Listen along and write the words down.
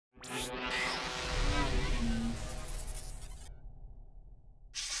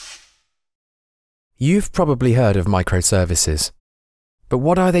You've probably heard of microservices. But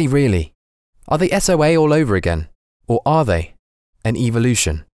what are they really? Are they SOA all over again? Or are they an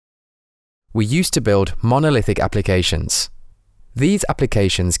evolution? We used to build monolithic applications. These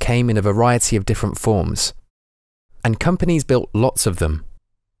applications came in a variety of different forms, and companies built lots of them.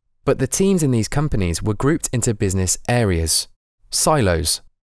 But the teams in these companies were grouped into business areas, silos.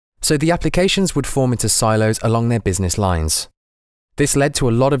 So the applications would form into silos along their business lines. This led to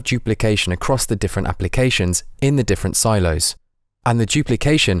a lot of duplication across the different applications in the different silos, and the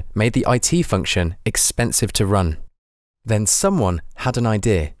duplication made the IT function expensive to run. Then someone had an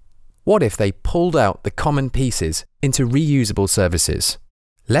idea. What if they pulled out the common pieces into reusable services?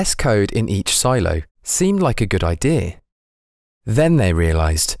 Less code in each silo seemed like a good idea. Then they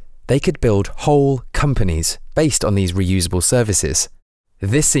realized they could build whole companies based on these reusable services.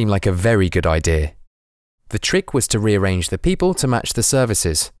 This seemed like a very good idea. The trick was to rearrange the people to match the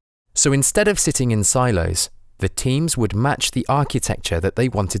services. So instead of sitting in silos, the teams would match the architecture that they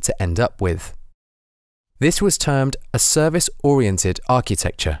wanted to end up with. This was termed a service-oriented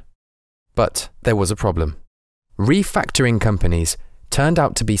architecture. But there was a problem. Refactoring companies turned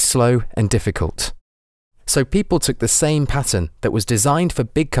out to be slow and difficult. So people took the same pattern that was designed for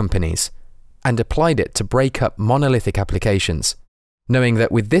big companies and applied it to break up monolithic applications, knowing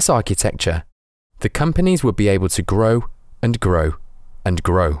that with this architecture, the companies would be able to grow and grow and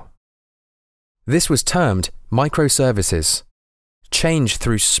grow. This was termed microservices, change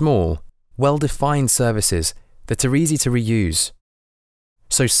through small, well-defined services that are easy to reuse.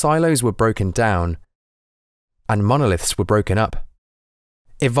 So silos were broken down and monoliths were broken up,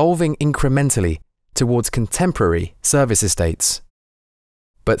 evolving incrementally towards contemporary service estates.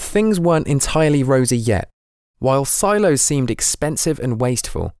 But things weren't entirely rosy yet. While silos seemed expensive and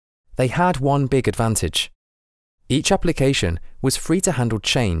wasteful, they had one big advantage. Each application was free to handle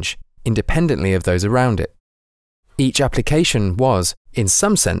change independently of those around it. Each application was, in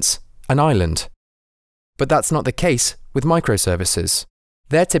some sense, an island. But that's not the case with microservices.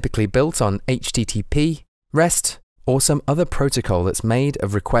 They're typically built on HTTP, REST, or some other protocol that's made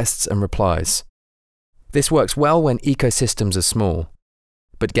of requests and replies. This works well when ecosystems are small,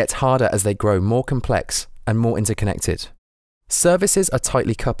 but gets harder as they grow more complex and more interconnected. Services are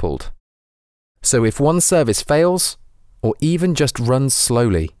tightly coupled. So if one service fails, or even just runs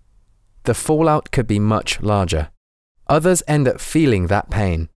slowly, the fallout could be much larger. Others end up feeling that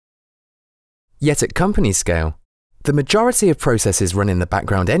pain. Yet at company scale, the majority of processes run in the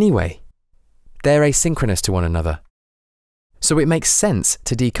background anyway. They're asynchronous to one another. So it makes sense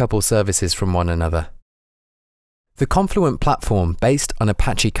to decouple services from one another. The Confluent platform based on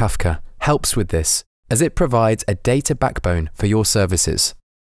Apache Kafka helps with this, as it provides a data backbone for your services.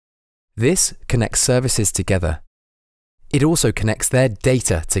 This connects services together. It also connects their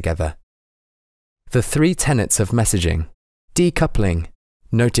data together. The three tenets of messaging, decoupling,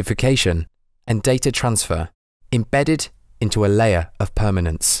 notification, and data transfer embedded into a layer of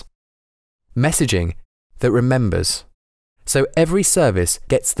permanence. Messaging that remembers. So every service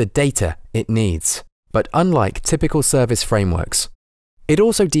gets the data it needs. But unlike typical service frameworks, it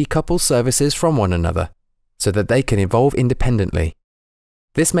also decouples services from one another so that they can evolve independently.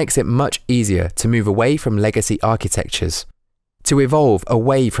 This makes it much easier to move away from legacy architectures, to evolve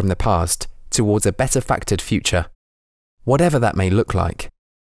away from the past towards a better factored future, whatever that may look like.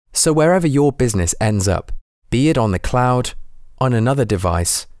 So wherever your business ends up, be it on the cloud, on another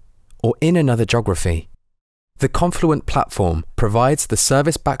device, or in another geography, the Confluent platform provides the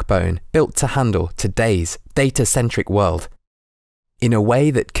service backbone built to handle today's data-centric world in a way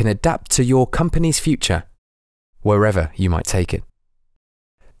that can adapt to your company's future, wherever you might take it.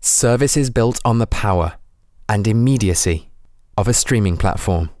 Services built on the power and immediacy of a streaming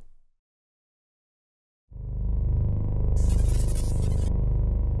platform.